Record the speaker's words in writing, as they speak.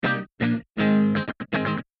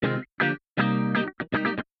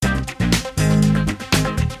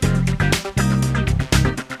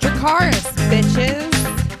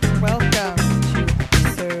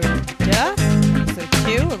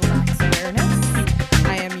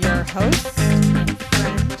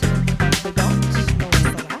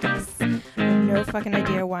fucking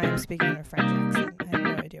idea why I'm speaking in a French accent. I have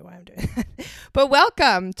no idea why I'm doing that. But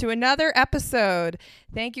welcome to another episode.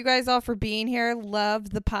 Thank you guys all for being here. Love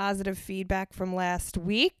the positive feedback from last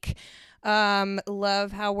week.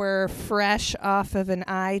 Love how we're fresh off of an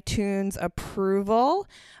iTunes approval.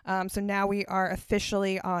 So now we are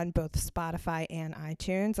officially on both Spotify and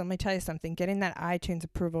iTunes. Let me tell you something. Getting that iTunes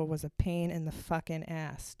approval was a pain in the fucking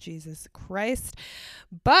ass. Jesus Christ.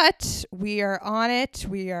 But we are on it.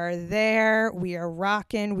 We are there. We are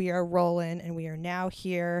rocking. We are rolling. And we are now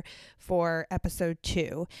here for episode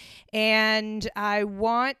 2. And I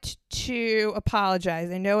want to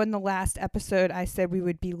apologize. I know in the last episode I said we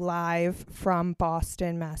would be live from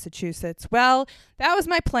Boston, Massachusetts. Well, that was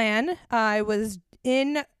my plan. I was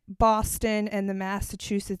in Boston and the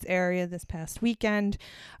Massachusetts area this past weekend.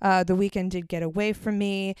 The weekend did get away from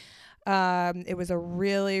me. It was a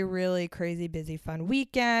really, really crazy, busy, fun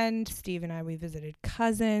weekend. Steve and I, we visited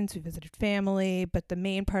cousins, we visited family, but the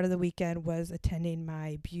main part of the weekend was attending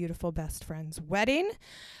my beautiful best friend's wedding,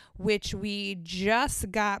 which we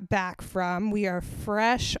just got back from. We are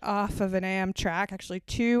fresh off of an Amtrak, actually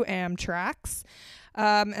 2 Amtraks.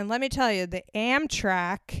 And let me tell you, the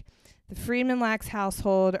Amtrak, the Friedman Lax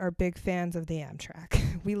household are big fans of the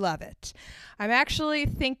Amtrak. We love it. I'm actually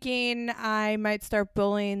thinking I might start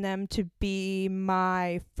bullying them to be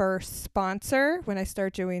my first sponsor when I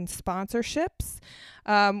start doing sponsorships,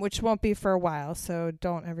 which won't be for a while, so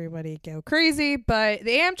don't everybody go crazy. But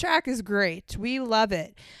the Amtrak is great. We love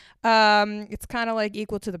it. It's kind of like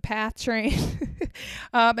equal to the PATH train.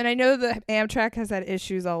 And I know the Amtrak has had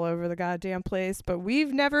issues all over the goddamn place, but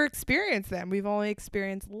we've never experienced them. We've only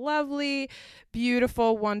experienced lovely,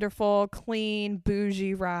 beautiful, wonderful, clean,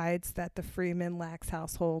 bougie rides that the Freeman Lax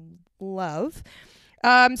household love.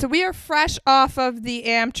 So we are fresh off of the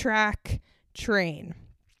Amtrak train.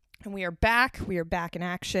 And we are back. We are back in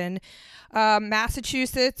action.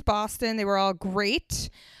 Massachusetts, Boston, they were all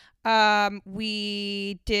great.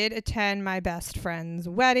 We did attend my best friend's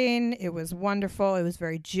wedding. It was wonderful. It was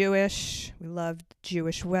very Jewish. We loved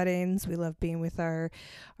Jewish weddings. We love being with our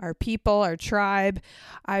people, our tribe.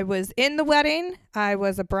 I was in the wedding. I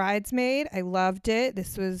was a bridesmaid. I loved it.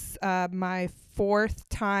 This was my 4th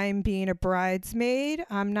time being a bridesmaid.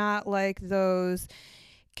 I'm not like those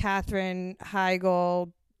Katherine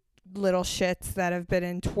Heigl little shits that have been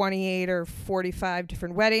in 28 or 45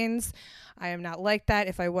 different weddings. I am not like that.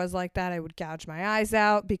 If I was like that, I would gouge my eyes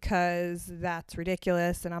out because that's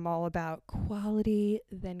ridiculous. And I'm all about quality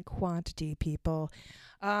than quantity, people.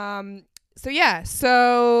 So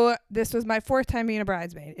this was my 4th time being a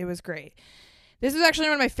bridesmaid. It was great. This was actually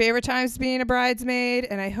one of my favorite times being a bridesmaid,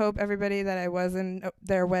 and I hope everybody that I was in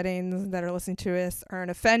their weddings that are listening to this aren't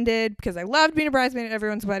offended because I loved being a bridesmaid at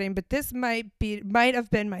everyone's wedding, but this might have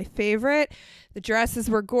been my favorite. The dresses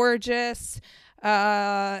were gorgeous.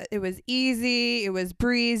 It was easy. It was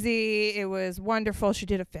breezy. It was wonderful. She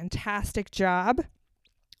did a fantastic job.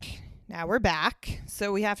 Now we're back,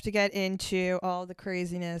 so we have to get into all the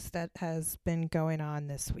craziness that has been going on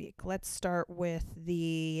this week. Let's start with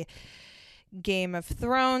the Game of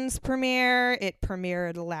Thrones premiere. It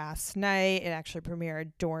premiered last night. It actually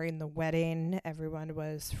premiered during the wedding. Everyone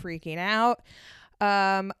was freaking out.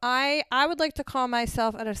 I would like to call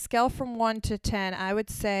myself, at a scale from 1 to 10, I would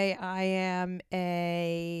say I am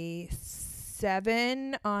a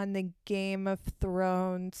 7 on the Game of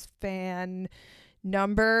Thrones fan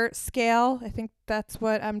number scale. I think that's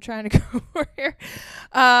what I'm trying to go for here.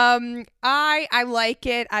 I like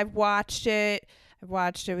it. I've watched it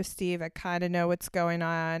with Steve. I kind of know what's going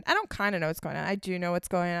on. I don't kind of know what's going on. I do know what's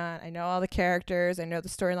going on. I know all the characters. I know the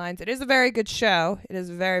storylines. It is a very good show. It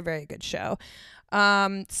is a very, very good show.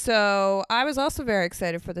 So I was also very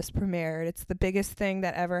excited for this premiere. It's the biggest thing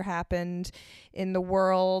that ever happened in the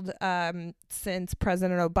world since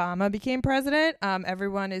President Obama became president.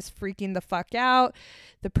 Everyone is freaking the fuck out.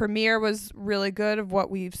 The premiere was really good of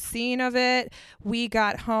what we've seen of it. We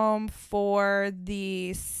got home for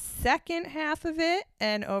the second half of it,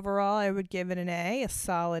 and overall I would give it an A, a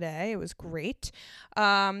solid A. It was great.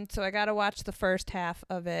 So I got to watch the first half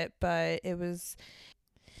of it, but it was...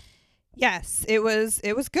 Yes, it was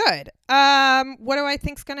good. What do I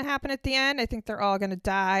think's going to happen at the end? I think they're all going to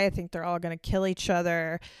die. I think they're all going to kill each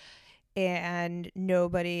other, and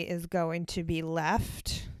nobody is going to be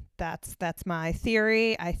left. That's my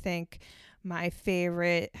theory. I think my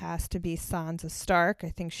favorite has to be Sansa Stark. I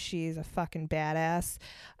think she's a fucking badass.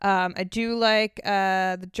 I do like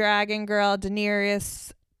the dragon girl,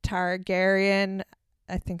 Daenerys Targaryen.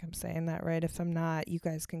 I think I'm saying that right. If I'm not, you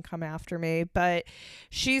guys can come after me. But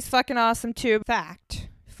she's fucking awesome too.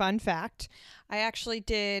 Fun fact, I actually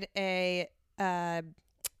did a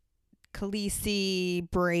Khaleesi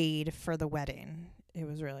braid for the wedding. It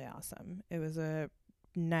was really awesome. It was a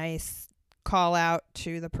nice call out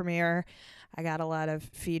to the premiere. I got a lot of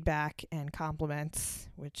feedback and compliments,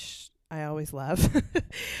 which I always love.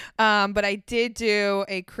 But I did do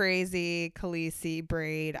a crazy Khaleesi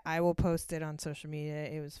braid. I will post it on social media.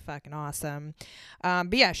 It was fucking awesome.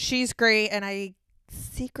 But yeah, she's great. And I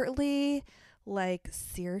secretly like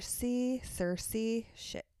Cersei.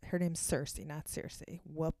 Shit. Her name's Cersei, not Cersei.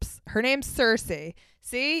 Whoops. Her name's Cersei.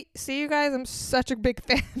 See, you guys, I'm such a big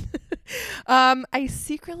fan. I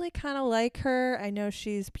secretly kind of like her. I know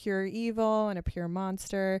she's pure evil and a pure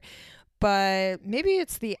monster, but maybe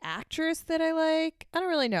it's the actress that I like. I don't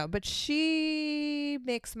really know, but she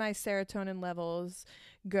makes my serotonin levels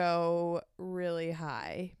go really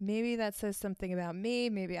high. Maybe that says something about me.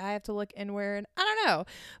 Maybe I have to look inward. I don't know,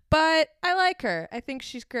 but I like her. I think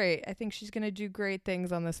she's great. I think she's going to do great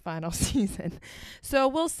things on this final season. So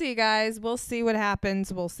we'll see, guys. We'll see what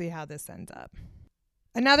happens. We'll see how this ends up.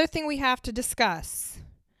 Another thing we have to discuss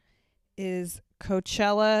is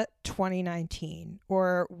Coachella 2019,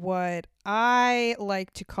 or what I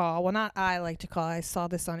like to call, well, not I like to call, I saw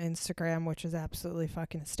this on Instagram, which is absolutely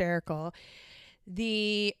fucking hysterical,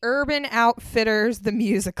 the Urban Outfitters, the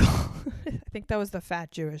musical. I think that was the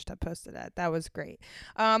fat Jewish that posted that. That was great.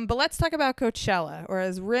 But let's talk about Coachella, or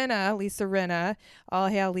as Lisa Rinna, all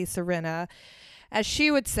hail Lisa Rinna, as she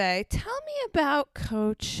would say, tell me about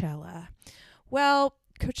Coachella. Well,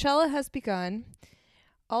 Coachella has begun.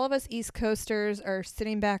 All of us East Coasters are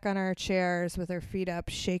sitting back on our chairs with our feet up,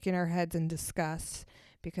 shaking our heads in disgust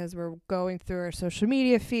because we're going through our social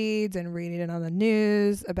media feeds and reading it on the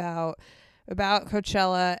news about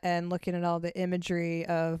Coachella and looking at all the imagery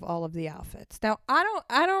of all of the outfits. Now, I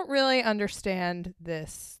don't really understand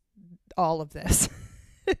all of this.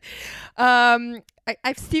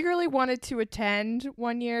 I secretly wanted to attend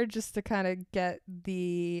one year just to kind of get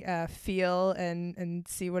the feel and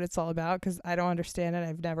see what it's all about, because I don't understand it.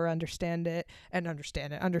 I've never understood it.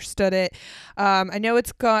 I know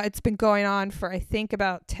it's been going on for I think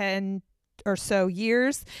about 10 or so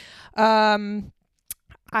years.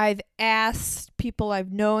 I've asked people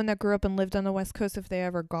I've known that grew up and lived on the West Coast if they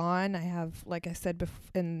ever gone. I have, like I said,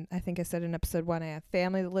 and I think I said in episode 1, I have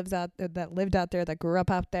family that lived out there, that grew up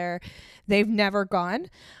out there. They've never gone.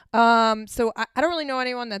 So I don't really know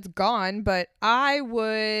anyone that's gone, but I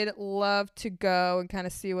would love to go and kind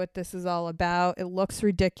of see what this is all about. It looks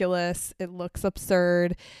ridiculous. It looks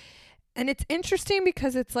absurd. And it's interesting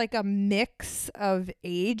because it's like a mix of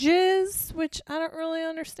ages, which I don't really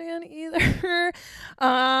understand either.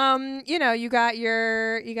 You got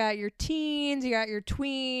your teens, you got your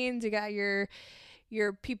tweens, you got your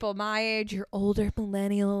people my age, your older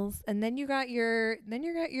millennials, and then you got your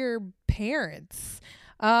parents.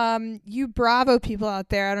 You Bravo people out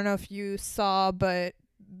there, I don't know if you saw, but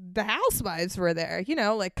the housewives were there,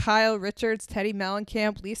 like Kyle Richards, Teddy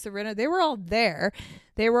Mellencamp, Lisa Rinna. They were all there.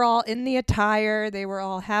 They were all in the attire. They were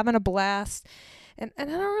all having a blast. And I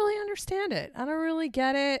don't really understand it. I don't really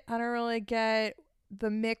get it. I don't really get the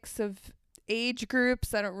mix of age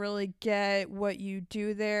groups. I don't really get what you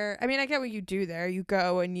do there. I mean, I get what you do there. You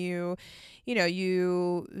go and you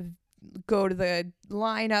go to the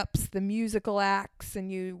lineups, the musical acts,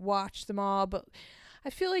 and you watch them all. But I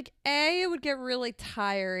feel like A, it would get really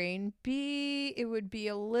tiring. B, it would be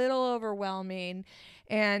a little overwhelming.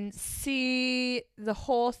 And C, the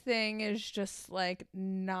whole thing is just like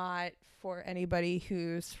not for anybody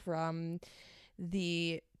who's from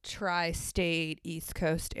the tri-state East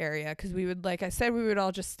Coast area. Because we would, like I said, we would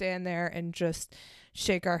all just stand there and just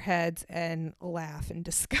shake our heads and laugh in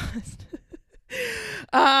disgust.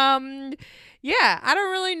 Yeah, I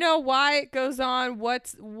don't really know why it goes on.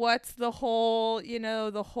 What's the whole,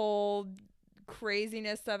 the whole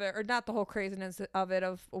craziness of it, or not the whole craziness of it,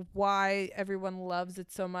 of why everyone loves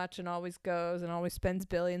it so much and always goes and always spends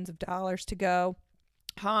billions of dollars to go.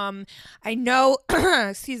 I know,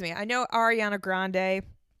 excuse me, I know Ariana Grande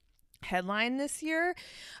headline this year,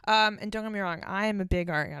 and don't get me wrong, I am a big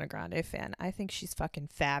Ariana Grande fan. I think she's fucking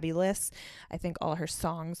fabulous. I think all her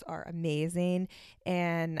songs are amazing,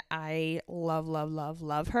 and I love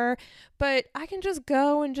her. But I can just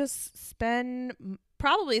go and just spend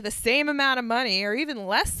probably the same amount of money or even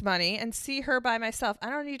less money and see her by myself. I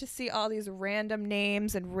don't need to see all these random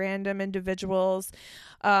names and random individuals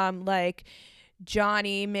like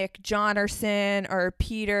Johnny McJohnerson or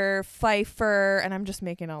Peter Pfeiffer, and I'm just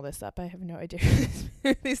making all this up. I have no idea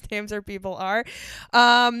who these names or people are.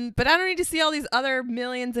 But I don't need to see all these other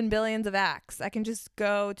millions and billions of acts. I can just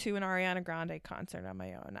go to an Ariana Grande concert on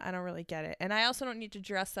my own. I don't really get it. And I also don't need to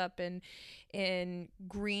dress up in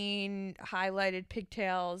green highlighted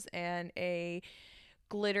pigtails and a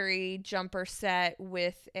glittery jumper set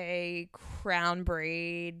with a crown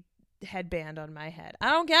braid headband on my head. I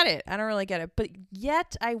don't get it. I don't really get it. But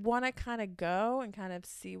yet I want to kind of go and kind of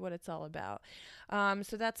see what it's all about.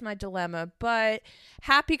 So that's my dilemma. But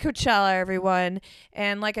happy Coachella, everyone.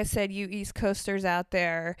 And like I said, you East Coasters out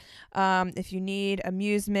there, if you need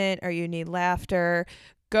amusement or you need laughter,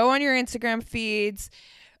 go on your Instagram feeds,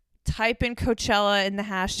 type in Coachella in the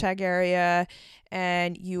hashtag area,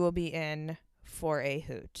 and you will be in for a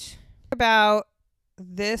hoot. About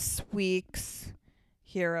this week's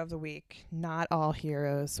hero of the week. Not all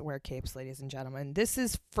heroes wear capes, ladies and gentlemen. This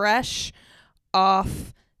is fresh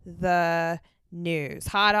off the news,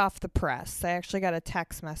 hot off the press. I actually got a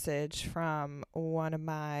text message from one of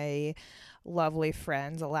my lovely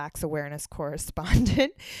friends, a lax awareness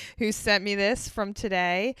correspondent, who sent me this from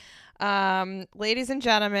today. Ladies and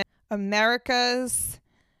gentlemen, America's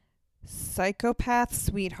psychopath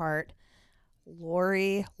sweetheart,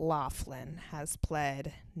 Lori Loughlin, has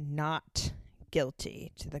pled not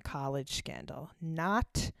guilty to the college scandal.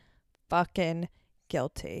 Not fucking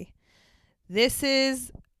guilty. This is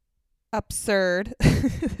absurd.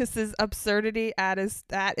 This is absurdity at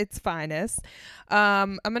its finest.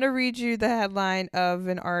 I'm going to read you the headline of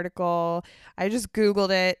an article. I just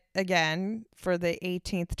Googled it again for the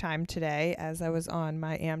 18th time today as I was on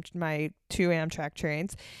my two Amtrak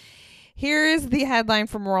trains. Here is the headline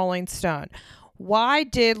from Rolling Stone. Why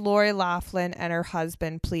did Lori Loughlin and her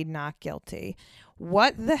husband plead not guilty?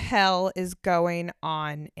 What the hell is going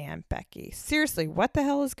on, Aunt Becky? Seriously, what the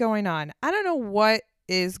hell is going on? I don't know what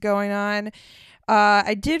is going on.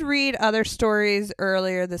 I did read other stories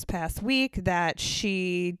earlier this past week that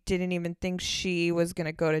she didn't even think she was going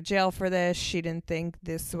to go to jail for this. She didn't think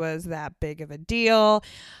this was that big of a deal.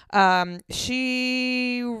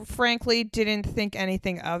 She frankly didn't think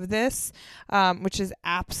anything of this, which is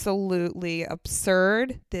absolutely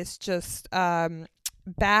absurd. This just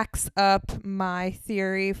backs up my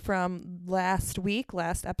theory from last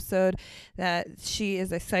episode, that she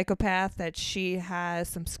is a psychopath, that she has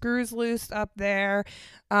some screws loose up there,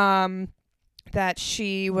 that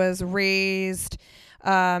she was raised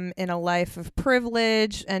in a life of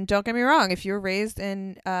privilege. And don't get me wrong, if you're raised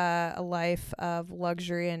in a life of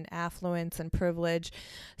luxury and affluence and privilege,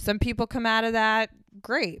 some people come out of that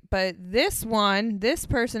great. But this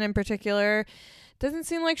person in particular, doesn't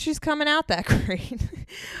seem like she's coming out that great.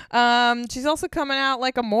 She's also coming out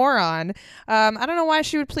like a moron. I don't know why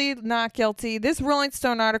she would plead not guilty. This Rolling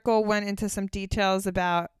Stone article went into some details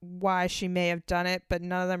about why she may have done it, but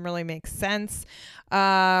none of them really make sense.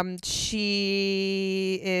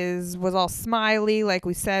 She was all smiley, like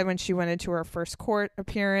we said, when she went into her first court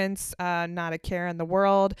appearance. Not a care in the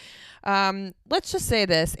world. Let's just say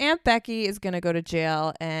this. Aunt Becky is going to go to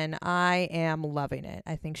jail, and I am loving it.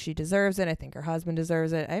 I think she deserves it. I think her husband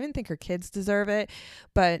deserves it. I even think her kids deserve it,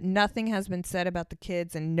 but nothing has been said about the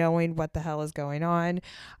kids and knowing what the hell is going on.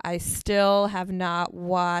 I still have not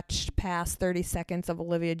watched past 30 seconds of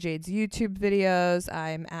Olivia Jade's YouTube videos.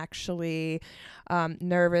 I'm actually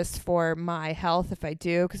nervous for my health if I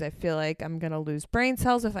do, because I feel like I'm going to lose brain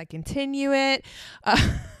cells if I continue it.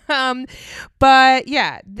 But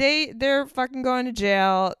yeah, they're fucking going to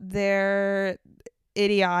jail. They're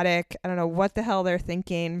idiotic. I don't know what the hell they're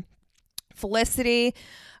thinking. Felicity,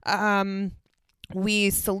 we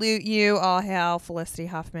salute you. All hail Felicity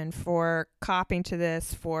Huffman for copping to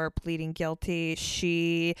this, for pleading guilty.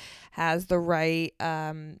 She has the right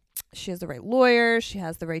lawyer. She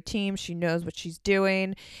has the right team. She knows what she's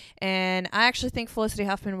doing. And I actually think Felicity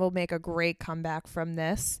Huffman will make a great comeback from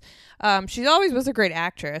this. She always was a great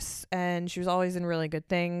actress, and she was always in really good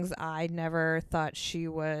things. I never thought she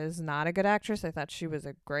was not a good actress. I thought she was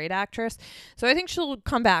a great actress. So I think she'll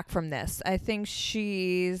come back from this. I think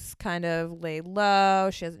she's kind of laid low.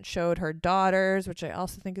 She hasn't showed her daughters, which I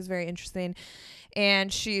also think is very interesting.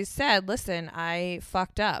 And she said, listen, I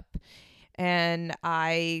fucked up. And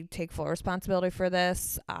I take full responsibility for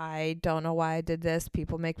this. I don't know why I did this.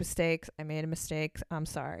 People make mistakes. I made a mistake. I'm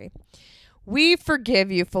sorry. We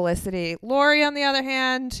forgive you, Felicity. Lori, on the other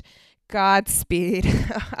hand, Godspeed.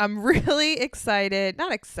 I'm really excited.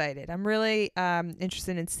 Not excited. I'm really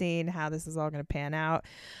interested in seeing how this is all going to pan out.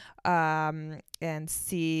 and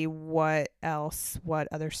see what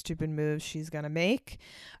other stupid moves she's going to make.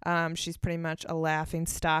 She's pretty much a laughing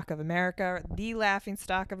stock of America, the laughing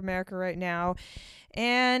stock of America right now.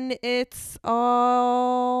 And it's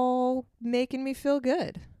all making me feel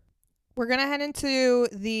good. We're going to head into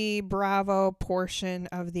the Bravo portion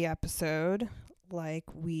of the episode like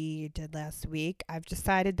we did last week. I've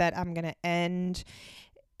decided that I'm going to end,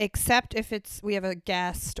 except if we have a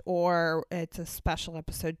guest or it's a special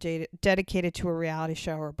episode dedicated to a reality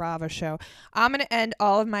show or a Bravo show. I'm going to end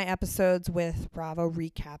all of my episodes with Bravo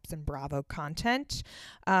recaps and Bravo content.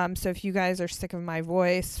 So if you guys are sick of my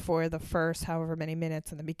voice for the first however many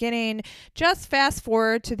minutes in the beginning, just fast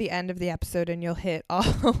forward to the end of the episode and you'll hit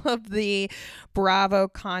all of the Bravo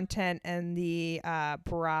content and the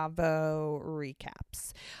Bravo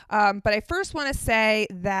recaps. But I first want to say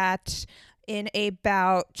that in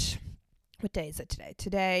about, what day is it today?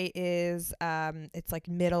 Today is, it's like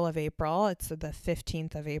middle of April. It's the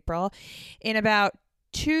 15th of April. In about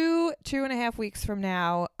two and a half weeks from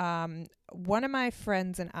now, one of my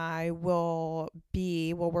friends and I will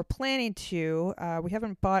be, we're planning to, we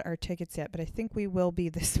haven't bought our tickets yet, but I think we will be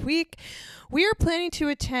this week. We are planning to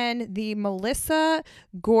attend the Melissa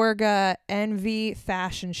Gorga Envy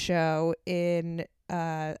fashion show in,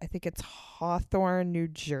 I think it's Hawthorne, New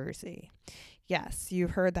Jersey. Yes, you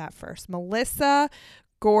heard that first. Melissa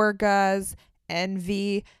Gorga's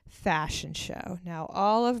Envy fashion show. Now,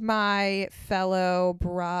 all of my fellow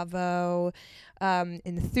Bravo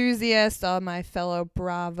enthusiasts, all my fellow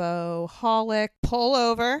Bravo-holic, pull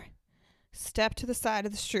over, step to the side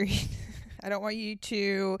of the street. I don't want you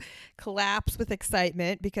to collapse with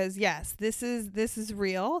excitement because, yes, this is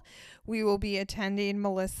real. We will be attending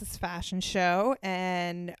Melissa's fashion show,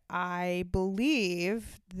 and I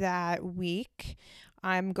believe that week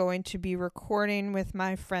I'm going to be recording with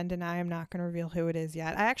my friend, and I am not going to reveal who it is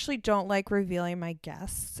yet. I actually don't like revealing my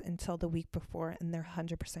guests until the week before, and they're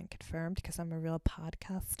 100% confirmed because I'm a real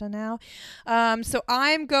podcaster now. So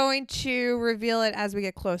I'm going to reveal it as we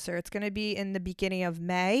get closer. It's going to be in the beginning of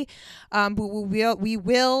May, but we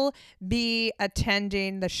will be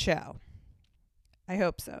attending the show. I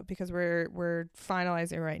hope so, because we're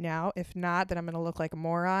finalizing right now. If not, then I'm going to look like a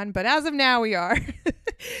moron. But as of now, we are.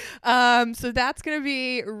 So that's going to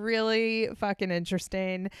be really fucking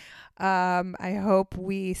interesting. I hope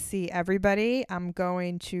we see everybody. I'm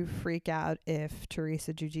going to freak out if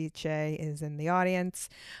Teresa Giudice is in the audience.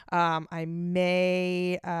 I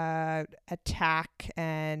may attack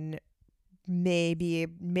and may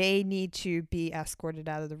need to be escorted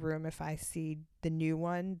out of the room if I see the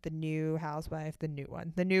new housewife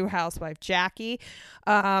Jackie.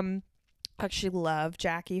 Actually love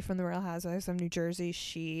Jackie from the Real Housewives of New Jersey.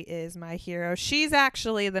 She is my hero. She's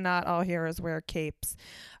actually the Not All Heroes Wear Capes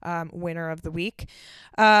winner of the week.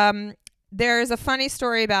 There's a funny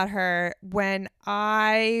story about her. When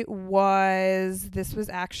this was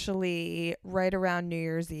actually right around New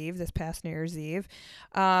Year's Eve, this past New Year's Eve.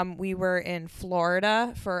 We were in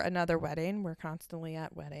Florida for another wedding. We're constantly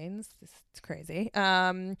at weddings. It's crazy.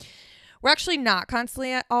 We're actually not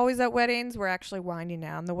constantly always at weddings. We're actually winding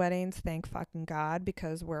down the weddings, thank fucking God,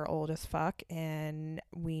 because we're old as fuck and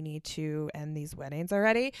we need to end these weddings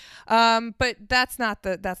already. But that's not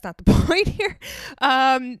the point here.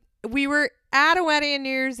 We were at a wedding on New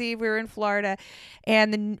Year's Eve. We were in Florida,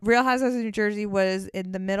 and the Real Housewives of New Jersey was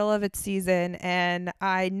in the middle of its season, and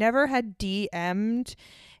I never had DM'd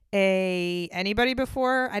anybody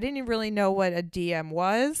before. I didn't even really know what a DM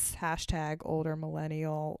was. Hashtag older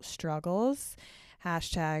millennial struggles.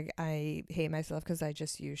 Hashtag I hate myself because I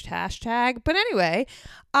just used hashtag. But anyway,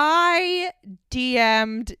 I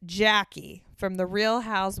DM'd Jackie from the Real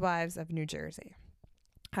Housewives of New Jersey.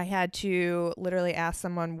 I had to literally ask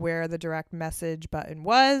someone where the direct message button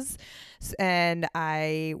was, and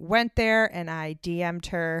I went there and I DM'd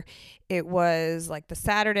her. It was like the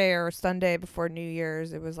Saturday or Sunday before New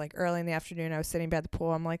Year's. It was like early in the afternoon. I was sitting by the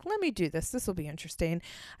pool. I'm like, let me do this. This will be interesting.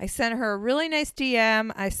 I sent her a really nice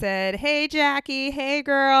DM. I said, hey, Jackie. Hey,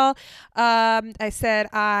 girl. I said,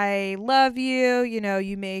 I love you. You know,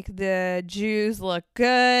 you make the Jews look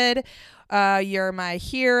good. You're my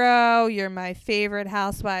hero. You're my favorite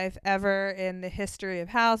housewife ever in the history of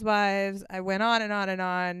housewives. I went on and on and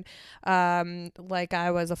on, like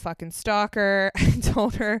I was a fucking stalker. I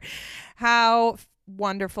told her how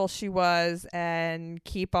wonderful she was and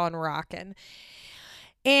keep on rocking.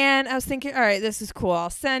 And I was thinking, all right, this is cool.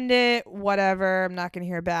 I'll send it, whatever. I'm not going to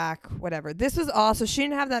hear back, whatever. This was also, she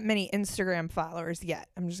didn't have that many Instagram followers yet.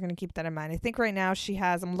 I'm just going to keep that in mind. I think right now she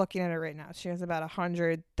has, I'm looking at it right now, she has about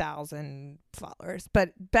 100,000 followers.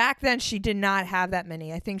 But back then she did not have that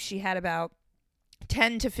many. I think she had about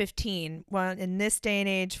 10 to 15. Well, in this day and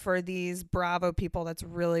age for these Bravo people, that's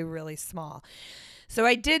really, really small. So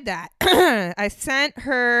I did that. I sent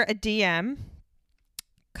her a DM.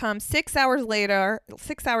 Come 6 hours later,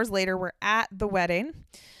 we're at the wedding.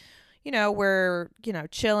 We're,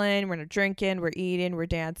 chilling, we're drinking, we're eating, we're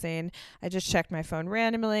dancing. I just checked my phone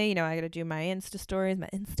randomly. I got to do my Insta stories, my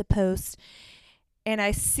Insta posts. And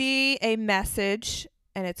I see a message,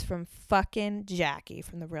 and it's from fucking Jackie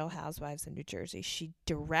from the Real Housewives of New Jersey. She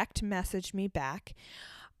direct messaged me back.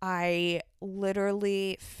 I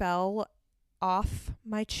literally fell off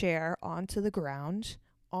my chair onto the ground,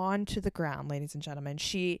 ladies and gentlemen.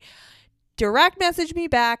 She direct messaged me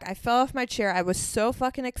back. I fell off my chair. I was so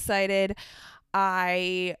fucking excited.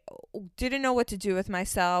 I didn't know what to do with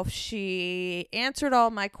myself. She answered all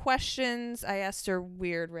my questions. I asked her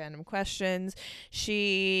weird random questions.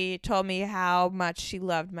 She told me how much she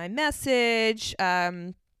loved my message.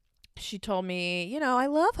 She told me, I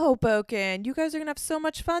love Hoboken. You guys are going to have so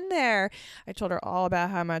much fun there. I told her all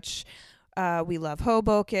about how much we love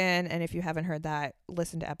Hoboken. And if you haven't heard that,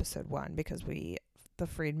 listen to episode 1 because the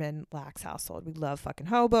Friedman Lax household. We love fucking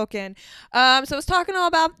Hoboken. So I was talking all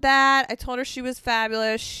about that. I told her she was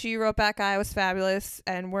fabulous. She wrote back I was fabulous.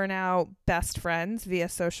 And we're now best friends via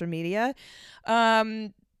social media.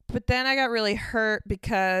 But then I got really hurt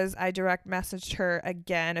because I direct messaged her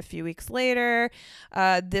again a few weeks later.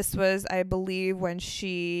 This was, I believe, when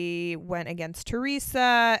she went against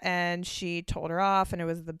Teresa and she told her off, and it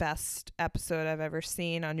was the best episode I've ever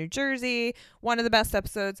seen on New Jersey. One of the best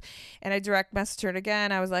episodes. And I direct messaged her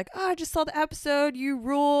again. I was like, I just saw the episode. You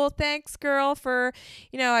rule. Thanks, girl, for,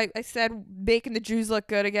 I said making the Jews look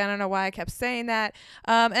good again. I don't know why I kept saying that.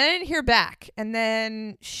 And I didn't hear back. And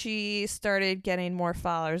then she started getting more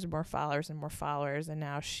followers. And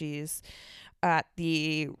now she's at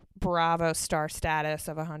the Bravo star status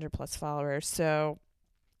of 100 plus followers. So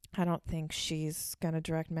I don't think she's gonna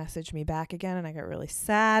direct message me back again, and I got really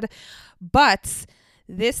sad. But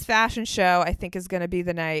this fashion show, I think, is going to be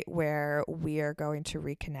the night where we are going to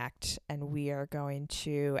reconnect, and we are going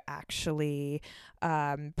to actually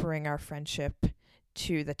bring our friendship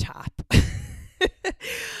to the top.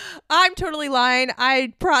 I'm totally lying.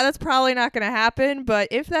 That's probably not going to happen, but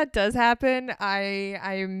if that does happen,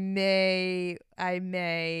 I may, I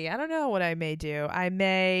don't know what I may do. I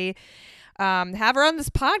may have her on this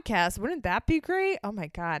podcast. Wouldn't that be great? Oh my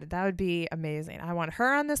God, that would be amazing. I want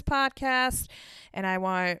her on this podcast, and I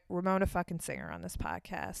want Ramona fucking Singer on this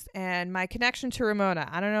podcast. And my connection to Ramona,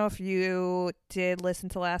 I don't know if you did listen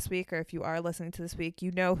to last week or if you are listening to this week,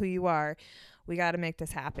 you know who you are. We got to make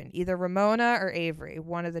this happen. Either Ramona or Avery,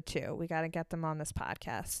 one of the two. We got to get them on this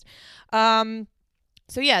podcast.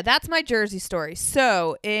 So yeah, that's my Jersey story.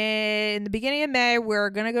 So in the beginning of May, we're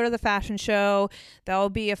going to go to the fashion show. That will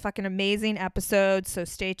be a fucking amazing episode. So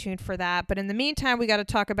stay tuned for that. But in the meantime, we got to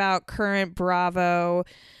talk about current Bravo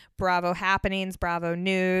happenings, Bravo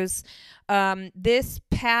news. This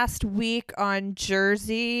past week on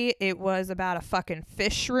Jersey, it was about a fucking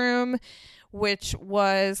fish room, which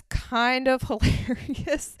was kind of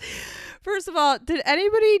hilarious. First of all, did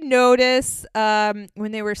anybody notice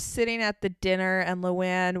when they were sitting at the dinner and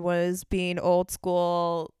Luann was being old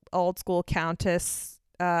school Countess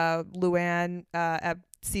Luann at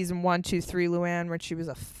season 1, 2, 3 Luann, where she was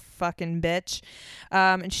a fucking bitch,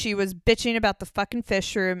 and she was bitching about the fucking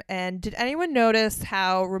fish room. And did anyone notice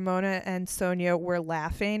how Ramona and Sonia were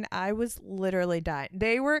laughing? I was literally dying.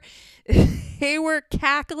 They were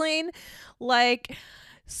cackling like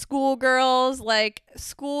schoolgirls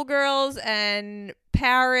and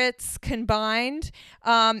parrots combined.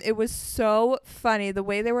 It was so funny. The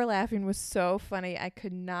way they were laughing was so funny. I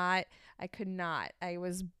could not. I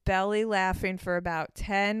was belly laughing for about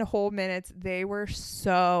 10 whole minutes. They were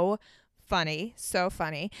so funny.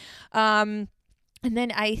 And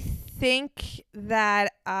then I think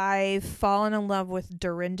that I've fallen in love with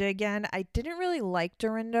Dorinda again. I didn't really like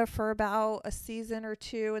Dorinda for about a season or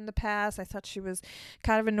two in the past. I thought she was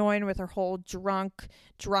kind of annoying with her whole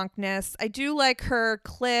drunkenness. I do like her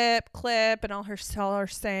clip and all her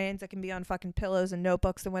sayings that can be on fucking pillows and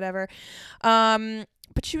notebooks and whatever.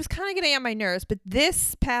 But she was kind of getting on my nerves. But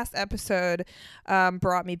this past episode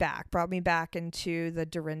brought me back into the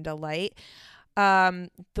Dorinda light. The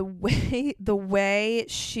way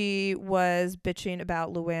she was bitching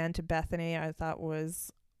about Luann to Bethany, I thought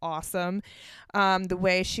was awesome. The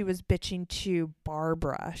way she was bitching to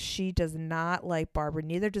Barbara, she does not like Barbara.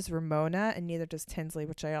 Neither does Ramona, and neither does Tinsley,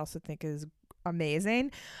 which I also think is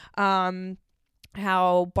amazing.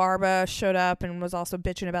 how Barbara showed up and was also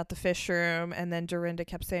bitching about the fish room, and then Dorinda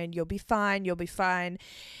kept saying, "You'll be fine, you'll be fine,"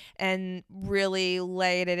 and really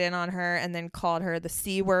laid it in on her, and then called her the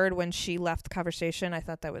C word when she left the conversation. I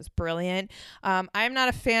thought that was brilliant. I'm not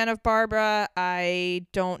a fan of Barbara. I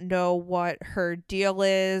don't know what her deal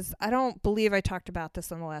is. I don't believe I talked about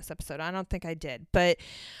this on the last episode. I don't think I did, but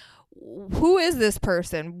who is this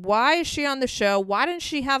person? Why is she on the show? Why didn't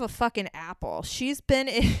she have a fucking apple? She's been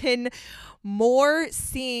in more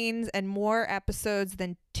scenes and more episodes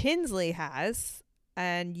than Tinsley has.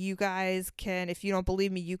 And you guys can, if you don't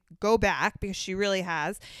believe me, you go back because she really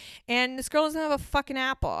has. And this girl doesn't have a fucking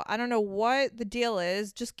apple. I don't know what the deal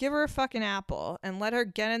is. Just give her a fucking apple and let her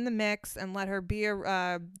get in the mix and let her be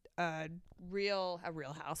a real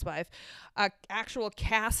housewife, actual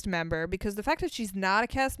cast member, because the fact that she's not a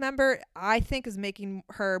cast member, I think, is making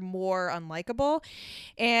her more unlikable.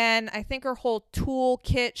 And I think her whole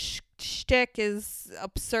toolkit shtick is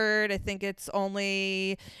absurd. I think it's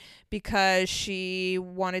only because she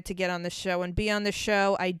wanted to get on the show and be on the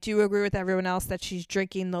show. I do agree with everyone else that she's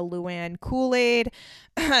drinking the Luann Kool-Aid.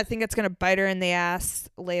 I think it's going to bite her in the ass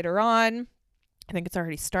later on. I think it's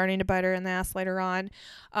already starting to bite her in the ass later on.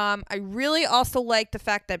 I really also like the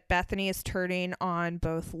fact that Bethany is turning on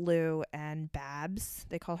both Lou and Babs.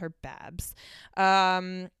 They call her Babs.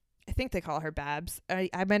 I think they call her Babs. I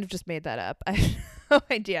might have just made that up. I have no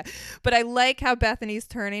idea. But I like how Bethany's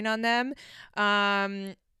turning on them.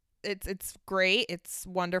 It's great. It's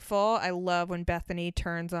wonderful. I love when Bethany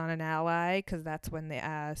turns on an ally, because that's when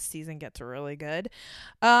the season gets really good.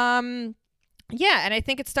 Yeah, and I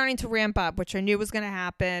think it's starting to ramp up, which I knew was going to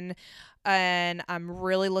happen. And I'm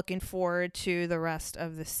really looking forward to the rest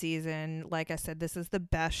of the season. Like I said, this is the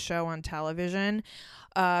best show on television.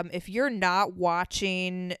 If you're not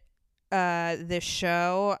watching this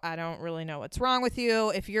show, I don't really know what's wrong with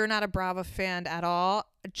you. If you're not a Bravo fan at all,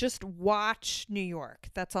 just watch New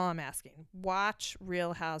York. That's all I'm asking. Watch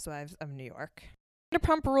Real Housewives of New York.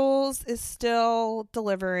 Vanderpump Rules is still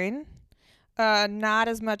delivering. Not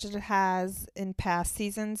as much as it has in past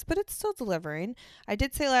seasons, but it's still delivering. I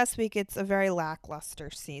did say last week it's a very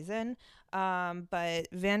lackluster season, but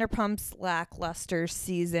Vanderpump's lackluster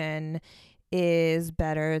season is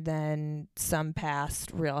better than some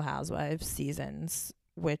past Real Housewives seasons,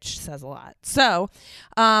 which says a lot. So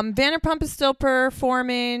Vanderpump is still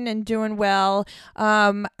performing and doing well.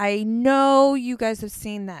 I know you guys have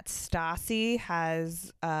seen that Stassi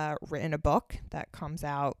has written a book that comes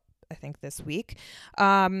out, I think, this week.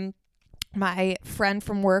 My friend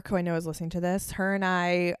from work, who I know is listening to this, her and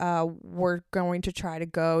I were going to try to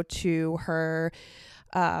go to her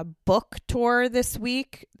book tour this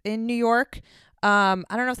week in New York. I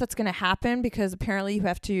don't know if that's going to happen, because apparently you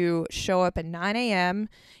have to show up at 9 a.m.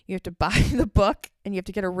 You have to buy the book, and you have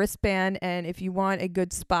to get a wristband. And if you want a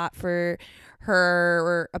good spot for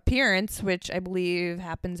her appearance, which I believe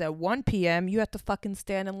happens at 1 p.m., you have to fucking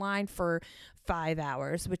stand in line for 5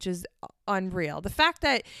 hours, which is unreal. The fact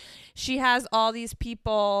that she has all these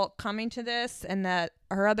people coming to this, and that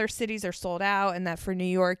her other cities are sold out, and that for New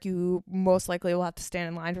York you most likely will have to stand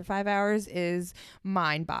in line for 5 hours, is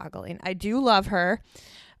mind-boggling. I do love her.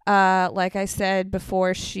 Like I said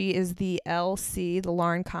before, she is the LC, the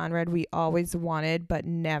Lauren Conrad we always wanted but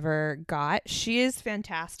never got. She is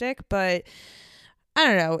fantastic, but I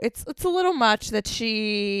don't know. It's a little much that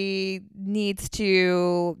she needs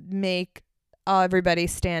to make everybody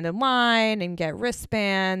stand in line and get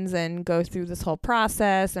wristbands and go through this whole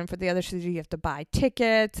process. And for the other cities, you have to buy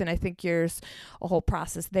tickets. And I think there's a whole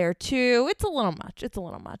process there too. It's a little much.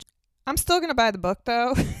 I'm still going to buy the book,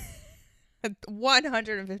 though.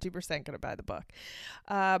 150% going to buy the book.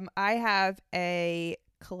 I have a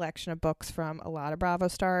collection of books from a lot of Bravo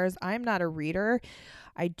stars. I'm not a reader.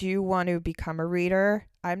 I do want to become a reader.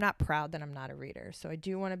 I'm not proud that I'm not a reader, so I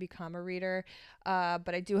do want to become a reader.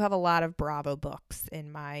 But I do have a lot of Bravo books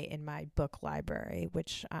in my book library,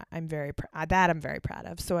 which I'm very proud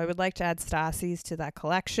of. So I would like to add Stassi's to that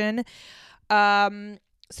collection.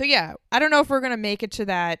 So yeah, I don't know if we're gonna make it to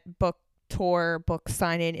that book tour, book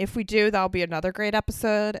signing. If we do, that'll be another great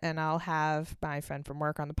episode, and I'll have my friend from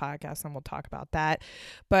work on the podcast and we'll talk about that.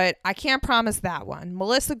 But I can't promise that one.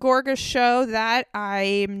 Melissa Gorga's show, that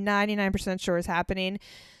I'm 99% sure is happening.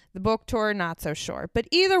 The book tour, not so sure. But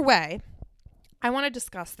either way, I want to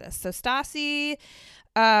discuss this. So Stassi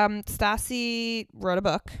wrote a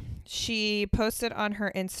book. She posted on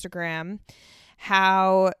her Instagram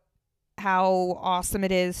how how awesome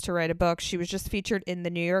it is to write a book. She was just featured in the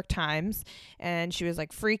New York Times, and she was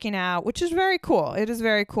like freaking out, which is very cool. It is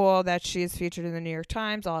very cool that she is featured in the New York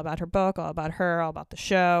Times, all about her book, all about her, all about the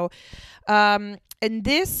show. And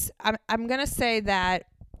this, I'm going to say that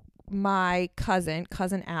my cousin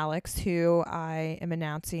Alex, who I am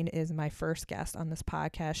announcing is my first guest on this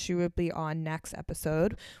podcast, she will be on next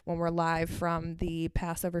episode when we're live from the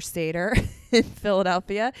Passover Seder in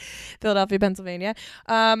Philadelphia, Pennsylvania.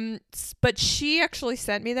 But she actually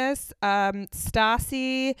sent me this.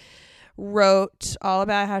 Stassi wrote all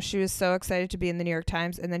about how she was so excited to be in the New York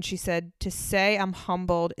Times, and then she said, "To say I'm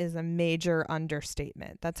humbled is a major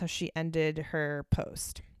understatement." That's how she ended her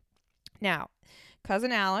post. Now,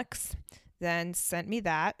 cousin Alex then sent me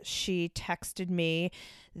that. She texted me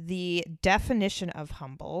the definition of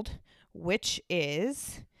humbled, which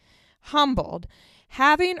is humbled,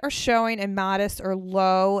 having or showing a modest or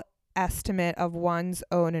low estimate of one's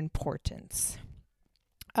own importance.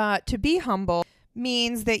 To be humble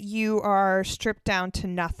means that you are stripped down to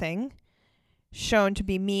nothing, shown to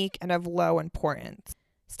be meek and of low importance.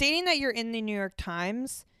 Stating that you're in the New York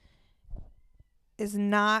Times is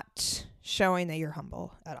not showing that you're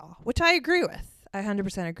humble at all, which I agree with. I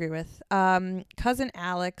 100% agree with. Cousin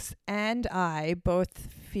Alex and I both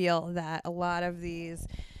feel that a lot of these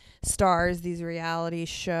stars, these reality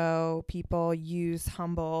show people, use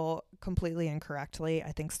humble completely incorrectly.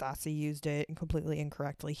 I think Stassi used it completely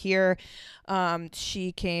incorrectly here.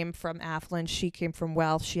 She came from affluence. She came from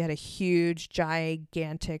wealth. She had a huge,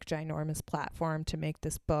 gigantic, ginormous platform to make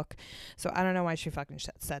this book. So I don't know why she fucking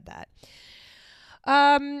said that.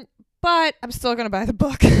 But I'm still going to buy the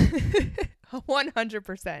book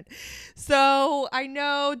 100%. So I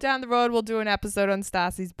know down the road we'll do an episode on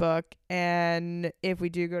Stassi's book. And if we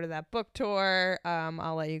do go to that book tour,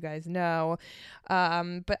 I'll let you guys know.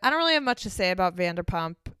 But I don't really have much to say about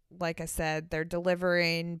Vanderpump. Like I said, they're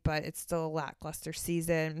delivering, but it's still a lackluster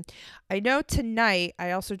season. I know tonight,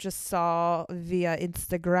 I also just saw via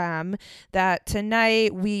Instagram that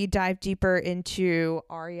tonight we dive deeper into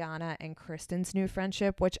Ariana and Kristen's new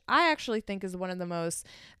friendship, which I actually think is one of the most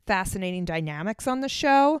fascinating dynamics on the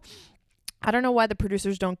show. I don't know why the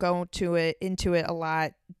producers don't go into it a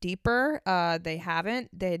lot deeper. They haven't.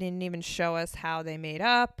 They didn't even show us how they made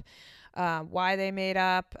up. Why they made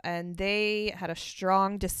up, and they had a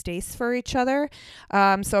strong distaste for each other.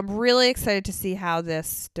 So I'm really excited to see how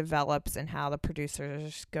this develops and how the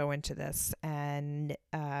producers go into this and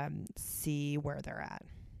see where they're at.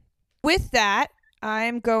 With that,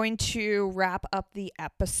 I'm going to wrap up the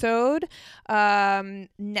episode.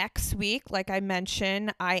 Next week, like I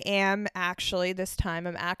mentioned, I'm actually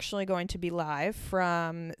going to be live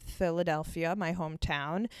from Philadelphia, my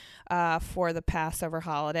hometown, for the Passover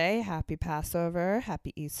holiday. Happy Passover.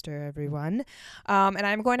 Happy Easter, everyone. And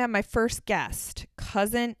I'm going to have my first guest,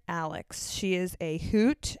 cousin Alex. She is a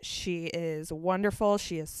hoot. She is wonderful.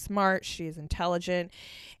 She is smart. She is intelligent.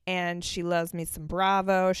 And she loves me some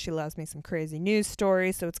Bravo. She loves me some crazy news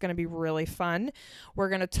stories. So it's going to be really fun. We're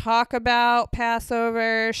going to talk about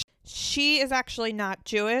Passover. She is actually not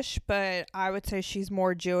Jewish, but I would say she's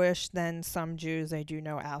more Jewish than some Jews I do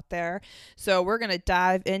know out there. So we're going to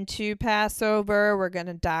dive into Passover. We're going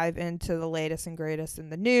to dive into the latest and greatest in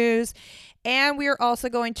the news. And we are also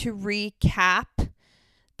going to recap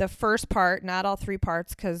the first part, not all three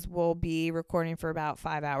parts, because we'll be recording for about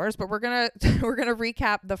 5 hours, but we're gonna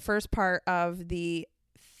recap the first part of the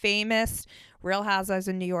famous Real Housewives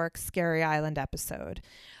of New York Scary Island episode.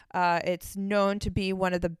 It's known to be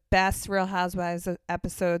one of the best Real Housewives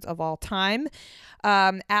episodes of all time.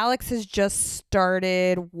 Alex has just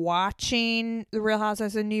started watching the Real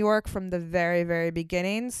Housewives of New York from the very, very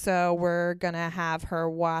beginning. So we're going to have her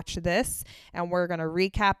watch this and we're going to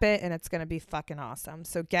recap it, and it's going to be fucking awesome.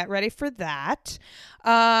 So get ready for that.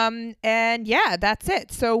 And yeah, that's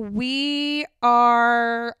it. So we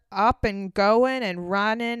are up and going and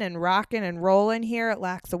running and rocking and rolling here at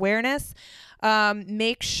Lax Awareness. Please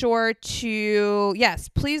make sure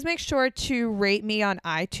to rate me on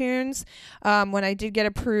iTunes. When I did get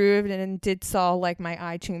approved and did saw like my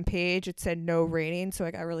iTunes page, it said no rating, so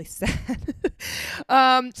I got really sad.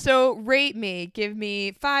 So rate me, give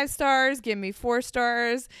me 5 stars, give me 4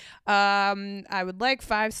 stars. I would like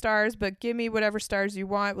 5 stars, but give me whatever stars you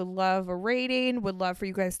want. Would love a rating, would love for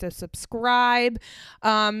you guys to subscribe.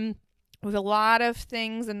 With a lot of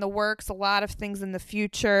things in the works, a lot of things in the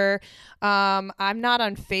future. I'm not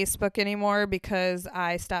on Facebook anymore because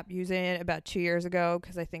I stopped using it about 2 years ago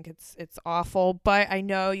because I think it's awful. But I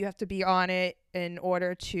know you have to be on it in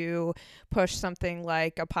order to push something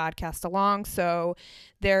like a podcast along. So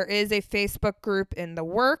there is a Facebook group in the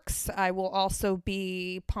works. I will also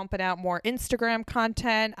be pumping out more Instagram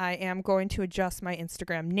content. I am going to adjust my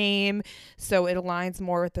Instagram name so it aligns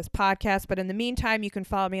more with this podcast. But in the meantime, you can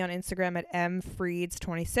follow me on Instagram at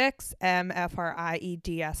mfrieds26,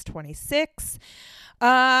 MFRIEDS 26.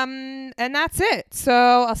 And that's it. So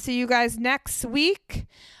I'll see you guys next week.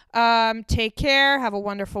 Take care. Have a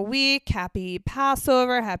wonderful week. Happy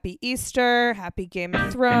Passover. Happy Easter. Happy Game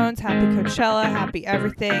of Thrones. Happy Coachella. Happy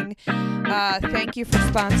everything. Thank you for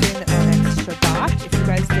sponsoring the Onyx Shabbat. If you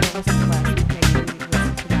guys didn't listen to last week, make sure you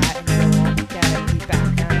listen to that and you'll get the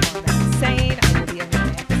background on that saying. I will be in the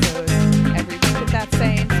episode every week with that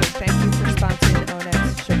saying. So thank you for sponsoring the Onyx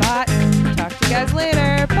Shabbat. Talk to you guys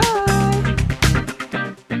later. Bye.